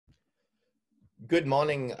Good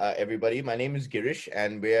morning, everybody. My name is Girish,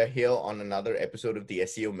 and we're here on another episode of the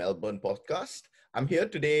SEO Melbourne podcast. I'm here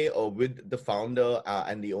today with the founder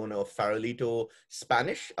and the owner of Farolito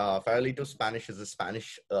Spanish. Farolito Spanish is a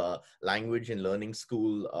Spanish language and learning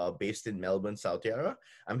school based in Melbourne, South Yarra.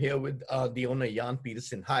 I'm here with the owner, Jaan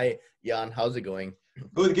Petersen. Hi, Jan. How's it going?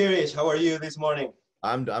 Good, Girish. How are you this morning?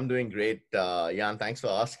 I'm doing great, Jan. Thanks for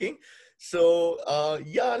asking. So,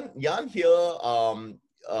 Jan here,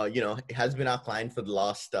 has been our client for the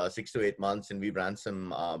last 6 to 8 months, and we've ran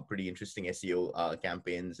some pretty interesting SEO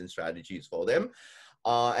campaigns and strategies for them.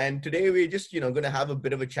 And today we're just, going to have a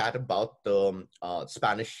bit of a chat about the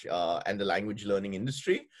Spanish and the language learning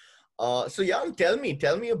industry. So, Jan, tell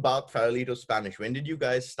me about Farolito Spanish. When did you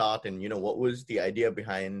guys start, and what was the idea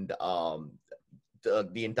behind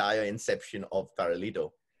the entire inception of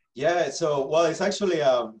Farolito? Yeah, well, it's actually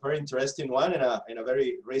a very interesting one and a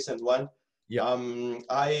very recent one. Yeah.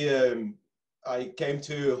 I came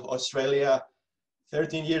to Australia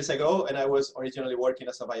 13 years ago, and I was originally working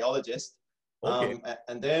as a biologist. Okay.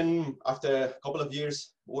 And then after a couple of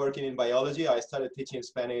years working in biology, I started teaching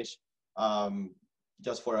Spanish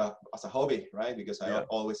just as a hobby, right? Because I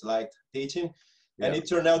always liked teaching, and it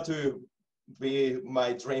turned out to be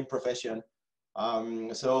my dream profession.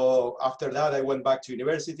 So after that, I went back to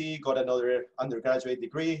university, got another undergraduate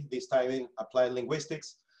degree, this time in applied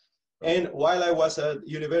linguistics. And while I was at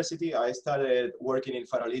university, I started working in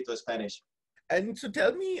Farolito Spanish. And so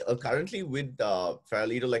tell me, currently with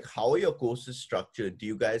Farolito, like how are your courses structured? Do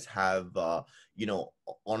you guys have,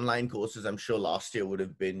 online courses? I'm sure last year would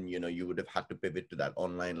have been, you would have had to pivot to that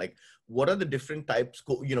online. Like what are the different types,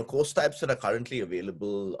 course types that are currently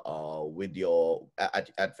available with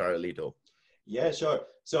at Farolito? Yeah, sure.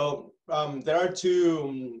 So there are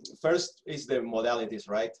two. First is the modalities,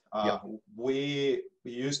 right? We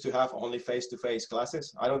used to have only face-to-face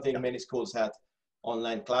classes. I don't think many schools had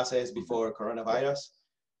online classes before coronavirus.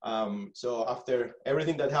 So after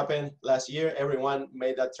everything that happened last year, everyone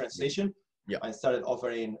made that transition and started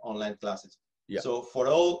offering online classes. So for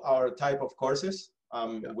all our type of courses,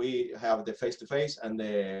 we have the face-to-face and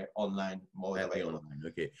the online mode available.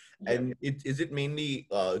 Okay. And is it mainly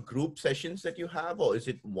group sessions that you have, or is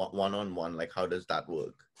it one-on-one? Like how does that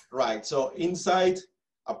work? Right. So inside,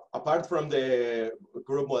 apart from the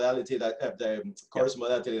group modality, that the course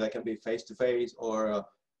modality that can be face-to-face or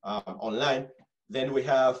online, then we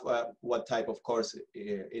have what type of course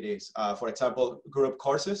it is. For example, group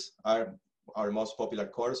courses are our most popular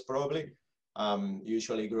course probably.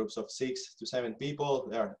 Usually groups of 6 to 7 people.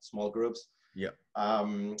 They are small groups.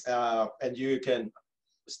 And you can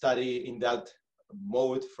study in that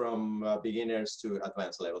mode from beginners to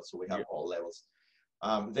advanced levels. So we have all levels.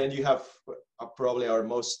 Then you have probably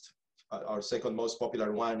our second most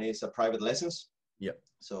popular one is private lessons.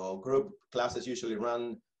 So group classes usually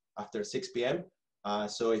run after 6 p.m.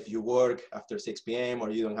 So if you work after 6 p.m. or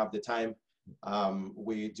you don't have the time,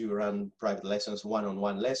 we do run private lessons,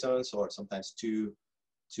 one-on-one lessons, or sometimes two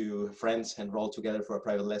friends enroll together for a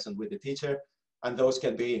private lesson with the teacher. And those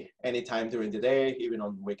can be anytime during the day, even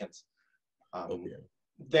on weekends.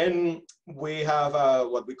 Then we have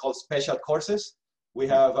what we call special courses. We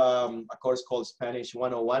have a course called Spanish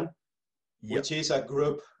 101, which is a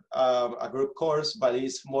group course, but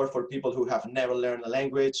it's more for people who have never learned a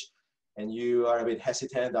language and you are a bit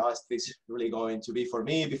hesitant, is this really going to be for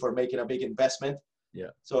me before making a big investment?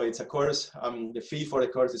 So it's a course, the fee for the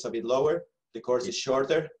course is a bit lower. The course is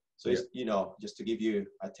shorter. So it's, just to give you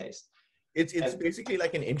a taste. It's basically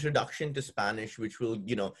like an introduction to Spanish, which will,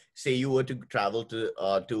 say you were to travel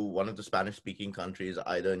to one of the Spanish speaking countries,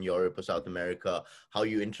 either in Europe or South America, how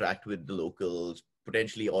you interact with the locals,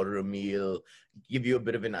 potentially order a meal, give you a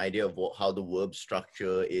bit of an idea of how the verb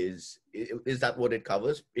structure is. Is that what it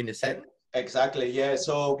covers in a sense? Exactly. Yeah.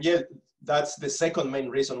 So that's the second main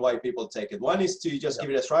reason why people take it. One is to just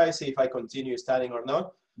give it a try, see if I continue studying or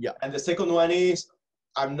not. And the second one is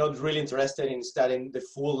I'm not really interested in studying the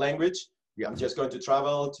full language. I'm just going to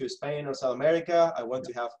travel to Spain or South America. I want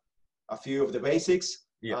to have a few of the basics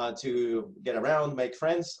to get around, make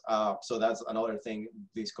friends. So that's another thing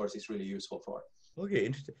this course is really useful for. Okay,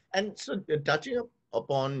 interesting. And so touching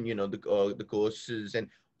upon, the courses, and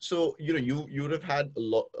so, you would have had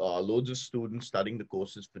loads of students studying the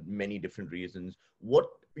courses for many different reasons. What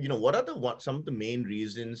are some of the main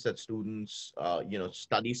reasons that students,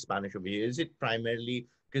 study Spanish over here? Is it primarily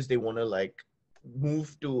because they want to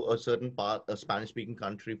move to a certain a Spanish speaking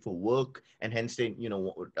country for work, and hence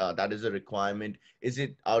that is a requirement? Is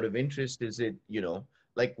it out of interest? Is it,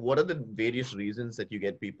 what are the various reasons that you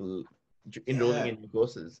get people enrolling in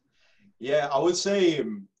courses? Yeah, I would say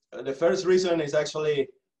the first reason is actually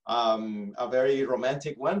a very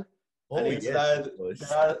romantic one. And Oh, it's yes, of that course.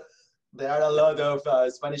 there are a lot of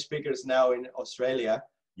Spanish speakers now in Australia.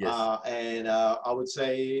 Yes. And I would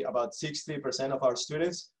say about 60% of our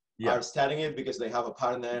students Yeah. are studying it because they have a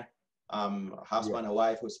partner, Yeah. husband or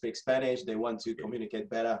wife who speak Spanish. They want to Okay. communicate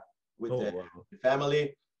better with Oh, the wow.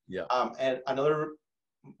 family. Yeah. And another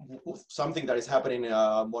something that is happening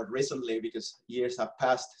more recently, because years have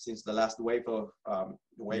passed since the last wave of Yeah.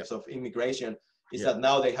 waves of immigration, is Yeah. that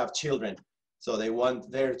now they have children, so they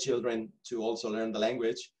want their children to also learn the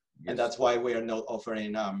language, and Yes. that's why we are not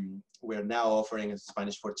offering we're now offering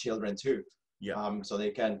Spanish for children too. Yeah. So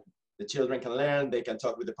the children can learn, they can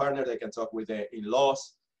talk with the partner, they can talk with the in-laws.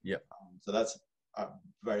 Yeah. So that's a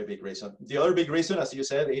very big reason. The other big reason, as you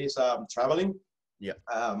said, is traveling. Yeah.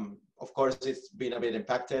 Of course, it's been a bit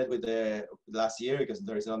impacted with the last year because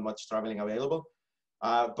there is not much traveling available.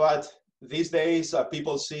 But these days,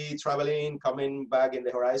 people see traveling coming back in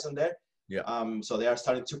the horizon there. Yeah. So they are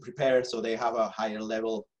starting to prepare, so they have a higher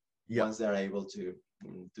level Yeah. once they're able to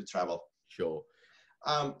travel. Sure.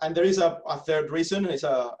 And there is a third reason. It's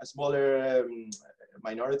a smaller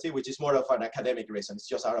minority, which is more of an academic reason. It's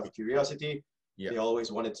just out of curiosity. Yeah. They always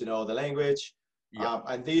wanted to know the language. Yeah.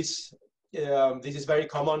 And this is very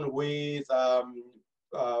common with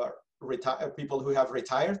people who have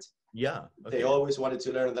retired. Yeah. They Okay. always wanted to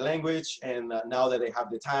learn the language, and now that they have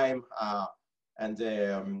the time and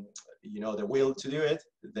the will to do it,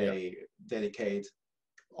 they dedicate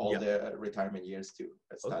all their retirement years to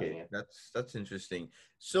studying it. That's interesting.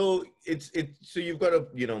 So so you've got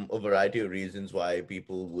a variety of reasons why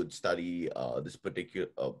people would study this particular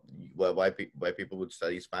why people would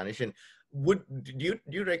study Spanish. And do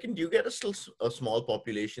you reckon, do you get a small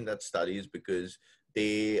population that studies because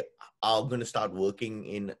they are going to start working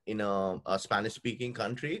in a Spanish speaking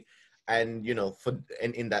country? And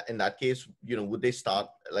in that case, would they start,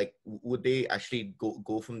 like, would they actually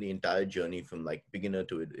go from the entire journey from like beginner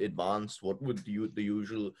to advanced? What would the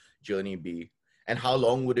usual journey be, and how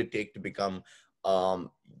long would it take to become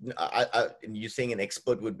you're saying an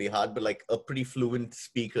expert would be hard, but like a pretty fluent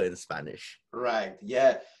speaker in Spanish? Right.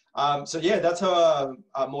 Yeah. So yeah, that's a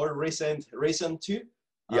more recent reason too.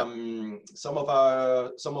 Yeah. Some of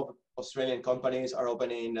Australian companies are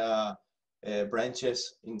opening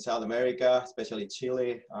branches in South America, especially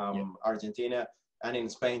Chile, Argentina, and in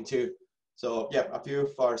Spain too. So yeah, a few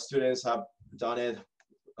of our students have done it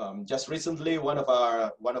just recently. One of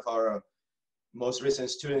our most recent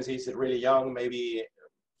students is really young, maybe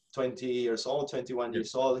 20 years old, 21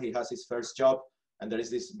 years old. He has his first job, and there is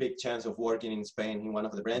this big chance of working in Spain in one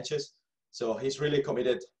of the branches. So he's really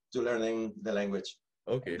committed to learning the language.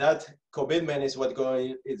 Okay. And that commitment is what's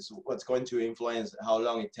going to influence how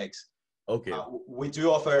long it takes. Okay. We do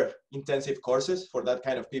offer intensive courses for that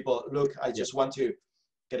kind of people. Look, I just want to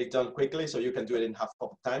get it done quickly, so you can do it in half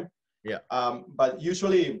of the time. Yeah. But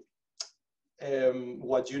usually,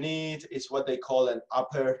 what you need is what they call an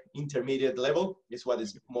upper intermediate level. Is what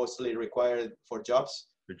is mostly required for jobs.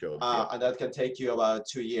 For jobs, and that can take you about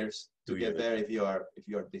 2 years to get there if you are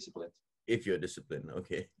disciplined. If you're disciplined,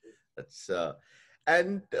 okay, that's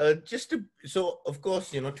so of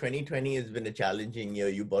course 2020 has been a challenging year.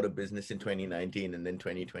 You bought a business in 2019, and then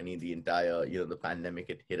 2020, the entire the pandemic,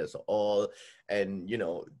 it hit us all, and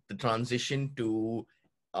the transition to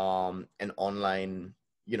an online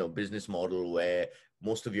business model where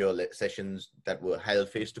most of your sessions that were held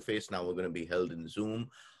face to face now are going to be held in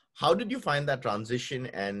Zoom. How did you find that transition,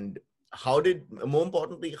 and more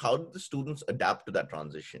importantly, how did the students adapt to that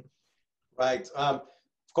transition? Right.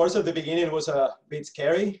 Of course, at the beginning it was a bit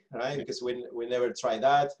scary, right? Because we never tried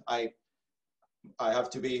that. I have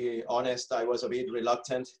to be honest, I was a bit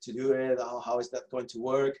reluctant to do it. How is that going to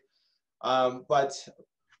work? But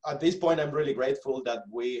at this point, I'm really grateful that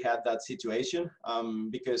we had that situation,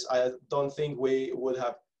 because I don't think we would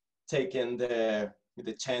have taken the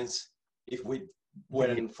chance if we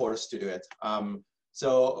weren't forced to do it.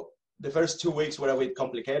 So the first 2 weeks were a bit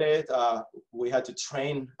complicated. We had to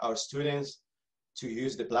train our students to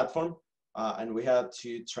use the platform, and we had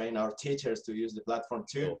to train our teachers to use the platform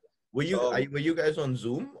too. Were you guys on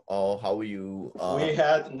Zoom, or how were you? We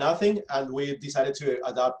had nothing, and we decided to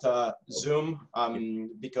adopt Zoom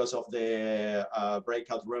because of the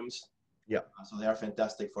breakout rooms. Yeah. So they are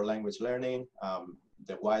fantastic for language learning.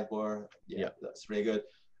 The whiteboard, that's really good.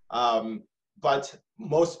 But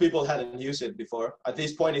most people hadn't used it before. At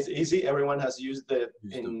this point, it's easy. Everyone has used it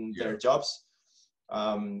in their jobs.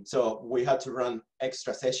 So we had to run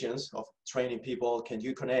extra sessions of training people. Can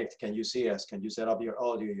you connect? Can you see us? Can you set up your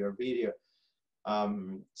audio, your video?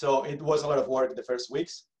 So it was a lot of work the first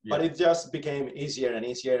weeks, but it just became easier and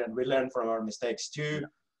easier, and we learned from our mistakes too.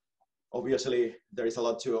 obviously there is a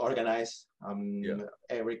lot to organize. Yeah.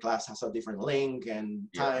 Every class has a different link and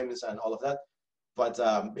Yeah. times and all of that, but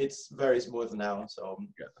it's very smooth now. So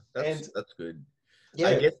Yeah, that's good. yeah,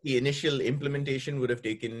 I guess the initial implementation would have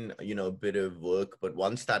taken, a bit of work, but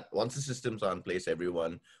once the systems are in place,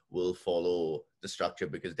 everyone will follow the structure,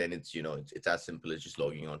 because then it's as simple as just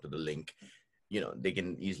logging onto the link. They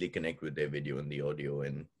can easily connect with their video and the audio,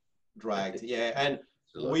 and right. Yeah, and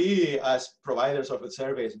it's a lot. we as providers of the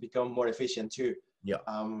service become more efficient too. Yeah.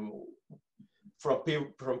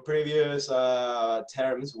 From previous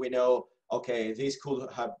terms, we know, okay, this could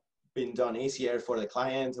have been done easier for the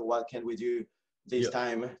client. What can we do this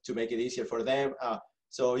time to make it easier for them?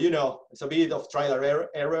 So, it's a bit of trial or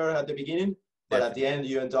error at the beginning, but Definitely. At the end,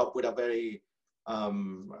 you end up with a very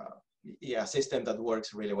system that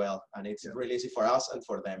works really well, and it's really easy for us and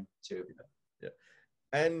for them too. Yeah.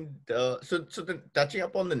 And so then touching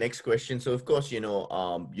up on the next question. So of course,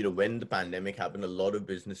 when the pandemic happened, a lot of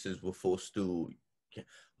businesses were forced to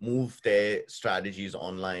move their strategies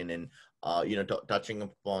online, and touching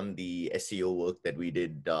upon the SEO work that we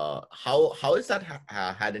did, how has that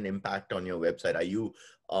had an impact on your website? Are you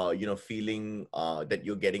feeling that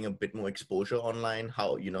you're getting a bit more exposure online?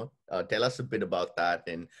 How tell us a bit about that,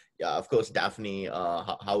 and of course, Daphne,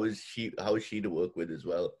 how is she to work with as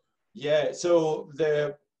well? Yeah, so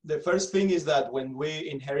the first thing is that when we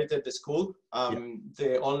inherited the school,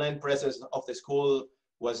 the online presence of the school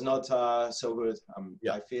was not so good.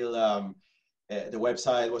 I feel the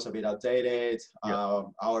website was a bit outdated.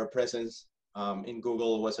 Our presence in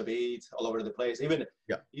Google was a bit all over the place.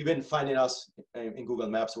 Even finding us in Google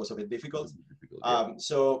Maps was a bit difficult.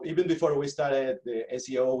 So even before we started the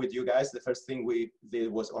SEO with you guys, the first thing we did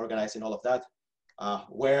was organizing all of that.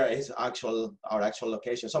 Where is our actual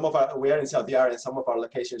location? We are in South Yard, and some of our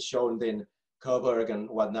locations shown in Coburg and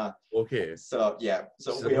whatnot. Okay. So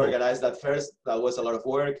we organized that first. That was a lot of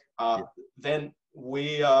work. Then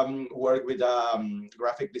we worked with a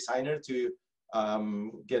graphic designer to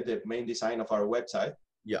get the main design of our website.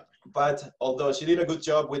 Yeah. But although she did a good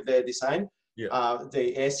job with the design,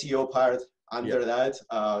 the SEO part under that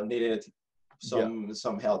needed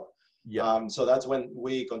some help. So that's when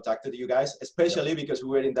we contacted you guys, especially because we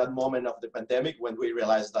were in that moment of the pandemic when we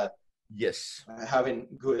realized that having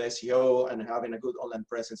good SEO and having a good online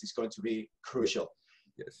presence is going to be crucial.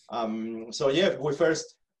 We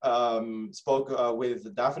first spoke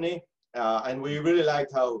with Daphne, and we really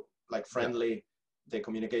liked how friendly the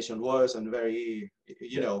communication was, and very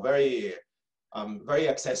very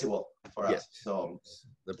accessible for us. So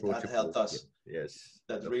that helped us.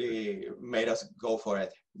 That really made us go for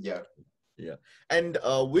it. And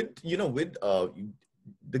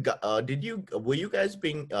were you guys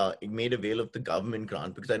being made avail of the government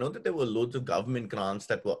grant? Because I know that there were loads of government grants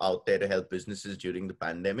that were out there to help businesses during the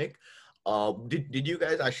pandemic. Did you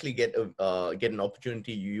guys actually get an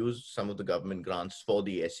opportunity to use some of the government grants for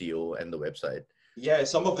the SEO and the website? Yeah,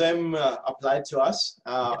 some of them applied to us,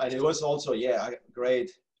 and it was also a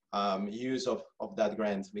great use of that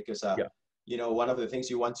grant, because one of the things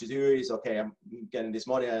you want to do is, okay, I'm getting this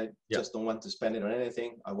money, I just don't want to spend it on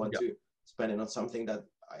anything. I want to spend it on something that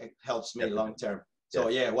helps me long term.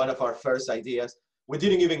 So one of our first ideas, we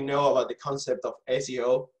didn't even know about the concept of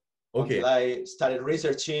SEO until I started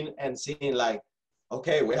researching and seeing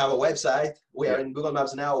okay, we have a website, we are in Google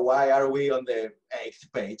Maps now, why are we on the 8th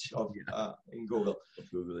page of in Google?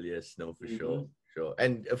 Google, yes, no, for sure. Sure.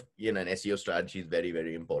 And an SEO strategy is very,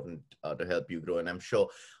 very important to help you grow. And I'm sure,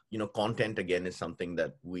 content again is something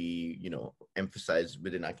that we, emphasize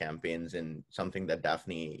within our campaigns, and something that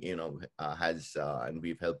Daphne, has, and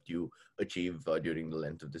we've helped you achieve during the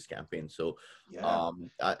length of this campaign. So,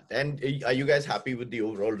 and are you guys happy with the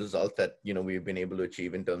overall result that, we've been able to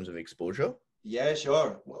achieve in terms of exposure? Yeah,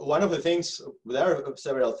 sure. One of the things, there are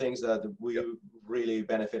several things that we really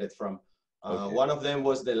benefited from. One of them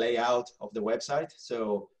was the layout of the website.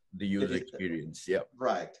 So the user experience,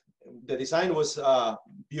 right. The design was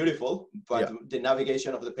beautiful, but the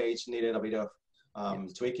navigation of the page needed a bit of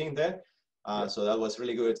tweaking there. So that was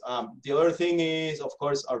really good. The other thing is, of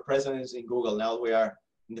course, our presence in Google. Now we are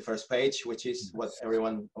in the first page, which is what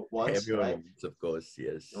everyone wants. Everyone wants, of course,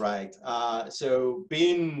 yes. Right. So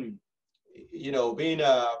being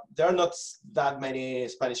there are not that many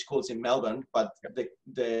Spanish schools in Melbourne, but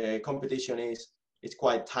the competition is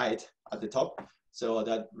quite tight at the top. So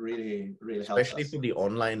that really, really helps Especially us. for the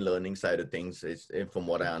online learning side of things, from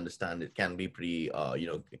what I understand, it can be pretty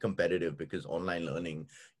competitive, because online learning,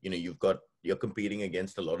 you're competing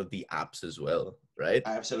against a lot of the apps as well, right?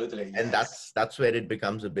 Absolutely, And yes. that's where it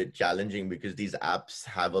becomes a bit challenging, because these apps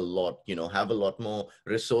have a lot more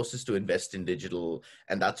resources to invest in digital,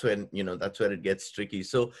 and that's where it gets tricky.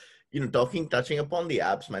 So, touching upon the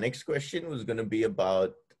apps, my next question was going to be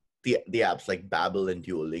about the apps like Babbel and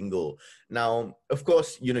Duolingo. Now, of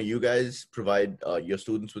course, you guys provide your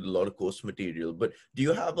students with a lot of course material, but do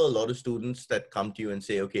you have a lot of students that come to you and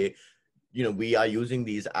say, okay, we are using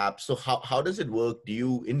these apps? So how does it work? Do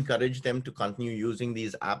you encourage them to continue using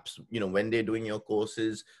these apps, when they're doing your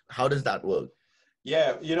courses? How does that work?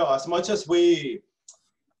 Yeah, as much as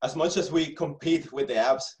we compete with the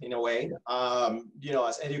apps in a way, Yeah.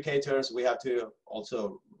 as educators, we have to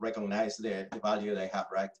also recognize the value they have,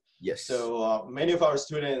 right? Yes. So many of our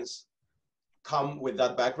students come with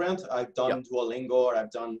that background. I've Yeah. done Duolingo, or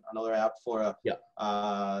I've done another app for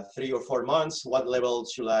Yeah. 3 or 4 months. What level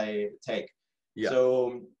should I take? Yeah.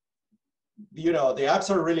 So, the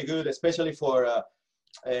apps are really good, especially for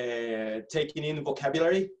taking in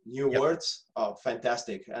vocabulary, new Yeah. words.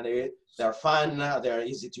 Fantastic. And they're fun, they're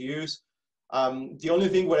easy to use. The only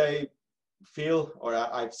thing where I feel, or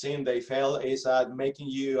I've seen they fail, is at making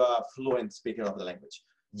you a fluent speaker of the language.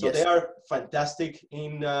 So they Yes. are fantastic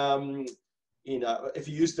if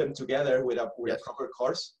you use them together with a Yes. proper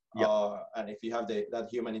course, Yeah. and if you have that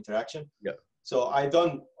human interaction. Yeah. So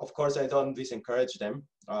of course, I don't disencourage them.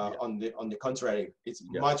 Yeah. On the contrary, it's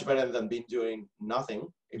Yeah. much better than being doing nothing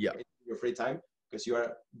in Yeah. your free time, because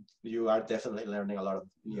you are definitely learning a lot of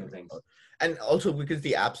new things. And also because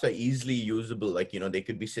the apps are easily usable, like, they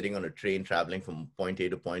could be sitting on a train traveling from point A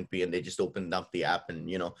to point B, and they just opened up the app, and,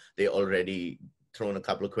 they already thrown a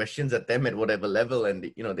couple of questions at them at whatever level,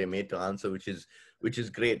 and, they're made to answer, which is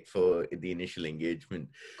great for the initial engagement.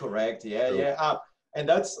 Correct. Yeah, So, yeah. And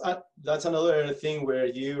that's another thing where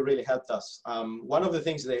you really helped us. One of the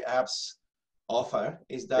things the apps offer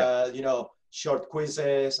is yeah, that, short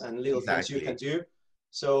quizzes and little things you can exactly. do.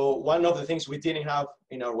 So one of the things we didn't have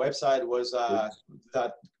in our website was that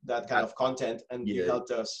kind That, of content, and you yeah.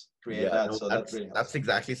 helped us create Yeah, that. no, So that really that's helps.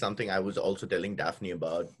 exactly something I was also telling Daphne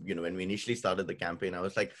about. When we initially started the campaign, I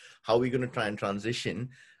was like, how are we going to try and transition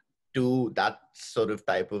to that sort of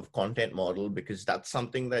type of content model? Because that's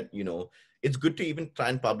something that, it's good to even try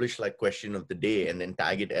and publish like question of the day and then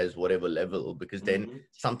tag it as whatever level, because then Mm-hmm.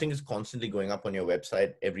 something is constantly going up on your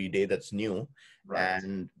website every day that's new. Right.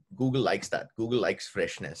 And Google likes that. Google likes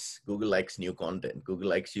freshness. Google likes new content. Google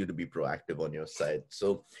likes you to be proactive on your site.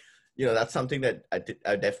 So, that's something that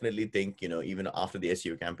I definitely think, even after the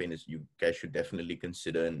SEO campaign, is you guys should definitely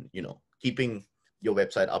consider, and, keeping your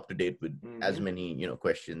website up to date with as Mm-hmm. many,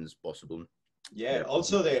 questions possible. Yeah, Yeah.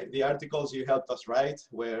 also the articles you helped us write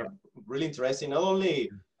were really interesting, not only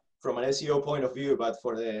from an SEO point of view, but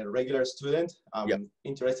for the regular student, Yeah.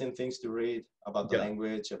 interesting things to read about the Yeah.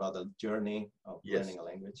 language, about the journey of Yes. learning a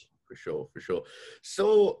language. For sure, for sure.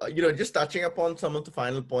 So, just touching upon some of the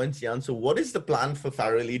final points, Jan. So, what is the plan for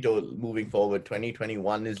Farolito moving forward?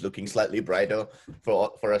 2021 is looking slightly brighter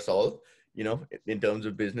for us all. In terms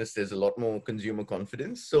of business, there's a lot more consumer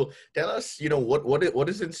confidence. So, tell us, what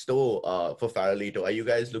is in store for Farolito? Are you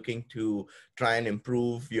guys looking to try and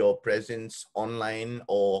improve your presence online,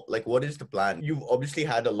 or like what is the plan? You've obviously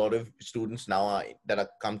had a lot of students now that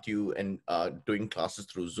have come to you and doing classes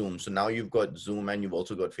through Zoom. So now you've got Zoom and you've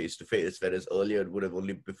also got face to face, whereas earlier it would have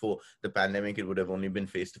only, before the pandemic, it would have only been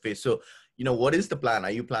face to face. So, what is the plan?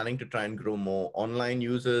 Are you planning to try and grow more online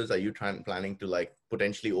users? Are you planning to like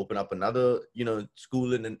potentially open up another,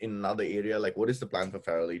 school in another area? Like, what is the plan for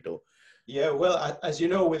Farolito? Yeah, well, as you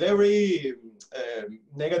know, with every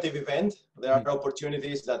negative event, there are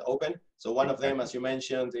opportunities that open. So one of them, Exactly. as you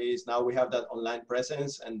mentioned, is now we have that online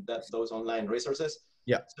presence and those online resources.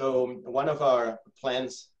 Yeah. So one of our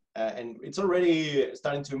plans, and it's already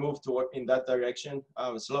starting to move toward in that direction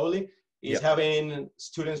slowly, is Yeah. having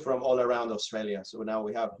students from all around Australia. So now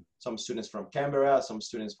we have some students from Canberra, some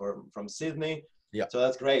students from Sydney. Yeah. So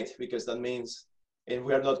that's great, because that means and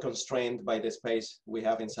we are not constrained by the space we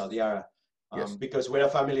have in Saudi Yes. because we're a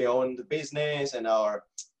family-owned business, and our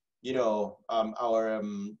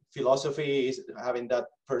philosophy is having that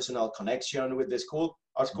personal connection with the school.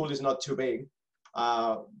 Our school is not too big,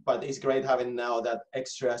 but it's great having now that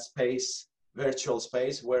extra space, virtual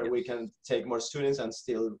space, where we can take more students and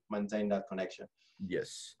still maintain that connection.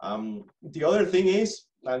 Yes. The other thing is,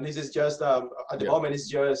 and this is just at the moment, it's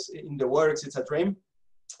just in the works, it's a dream.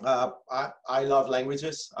 I love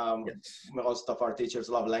languages. Yes. Most of our teachers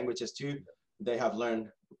love languages too. They have learned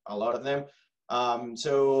a lot of them.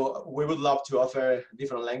 So we would love to offer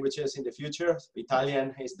different languages in the future.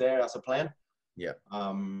 Italian is there as a plan. Yeah.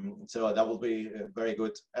 So that will be very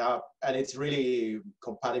good. And it's really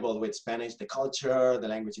compatible with Spanish, the culture, the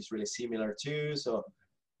language is really similar too. So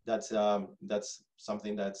that's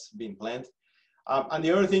something that's been planned. And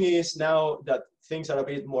the other thing is now that things are a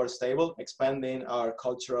bit more stable, expanding our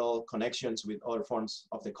cultural connections with other forms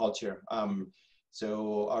of the culture.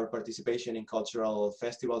 So our participation in cultural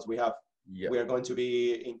festivals, we are going to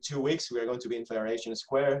be in 2 weeks. We are going to be in Federation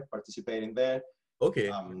Square, participating there. Okay.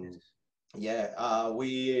 Yeah,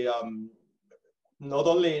 we not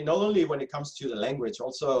only when it comes to the language,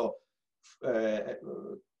 also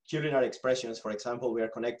culinary expressions. For example, we are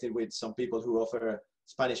connected with some people who offer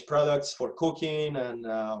Spanish products for cooking, and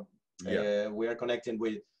we are connecting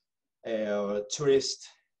with tourism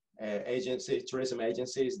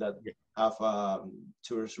agencies that have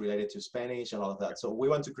tours related to Spanish and all of that. So we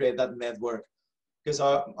want to create that network, because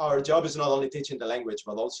our job is not only teaching the language,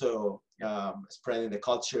 but also spreading the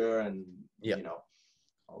culture and you know,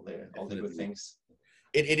 all the good things.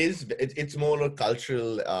 It's more a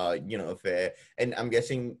cultural you know, affair, and I'm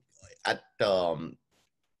guessing at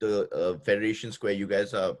the Federation Square, you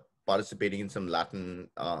guys are participating in some Latin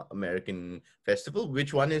American festival.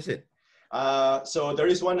 Which one is it? So there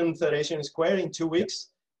is one in Federation Square in 2 weeks,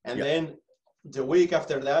 and then the week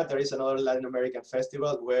after that, there is another Latin American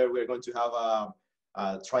festival where we're going to have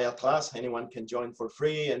a trial class. Anyone can join for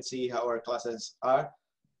free and see how our classes are.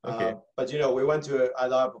 Okay. But you know, we want to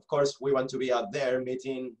add up. Of course, we want to be out there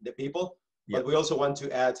meeting the people, but we also want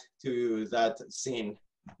to add to that scene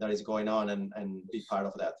that is going on and be part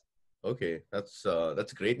of that. Okay, that's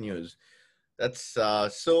great news. That's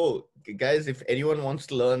so guys, if anyone wants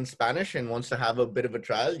to learn Spanish and wants to have a bit of a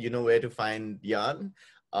trial, you know where to find Jaan.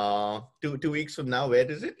 2 weeks from now, where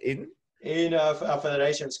is it? In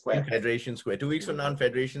Federation Square. In Federation Square. 2 weeks from now in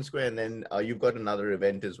Federation Square, and then you've got another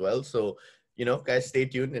event as well. So, you know, guys, stay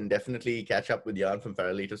tuned and definitely catch up with Jaan from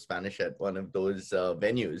Farolito Spanish at one of those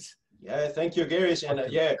venues. Yeah, thank you, Girish. And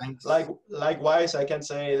likewise, I can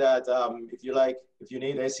say that if you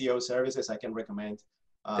need SEO services, I can recommend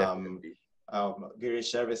Girish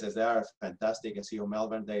services. They are fantastic. SEO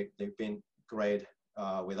Melbourne, they've been great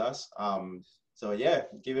with us. So yeah,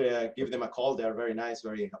 give them a call. They're very nice,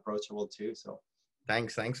 very approachable too. So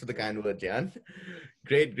thanks for the kind word, Jaan.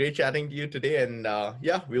 Great chatting to you today, and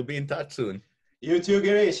yeah, we'll be in touch soon. You too,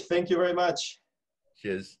 Girish. Thank you very much.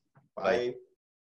 Cheers. Bye.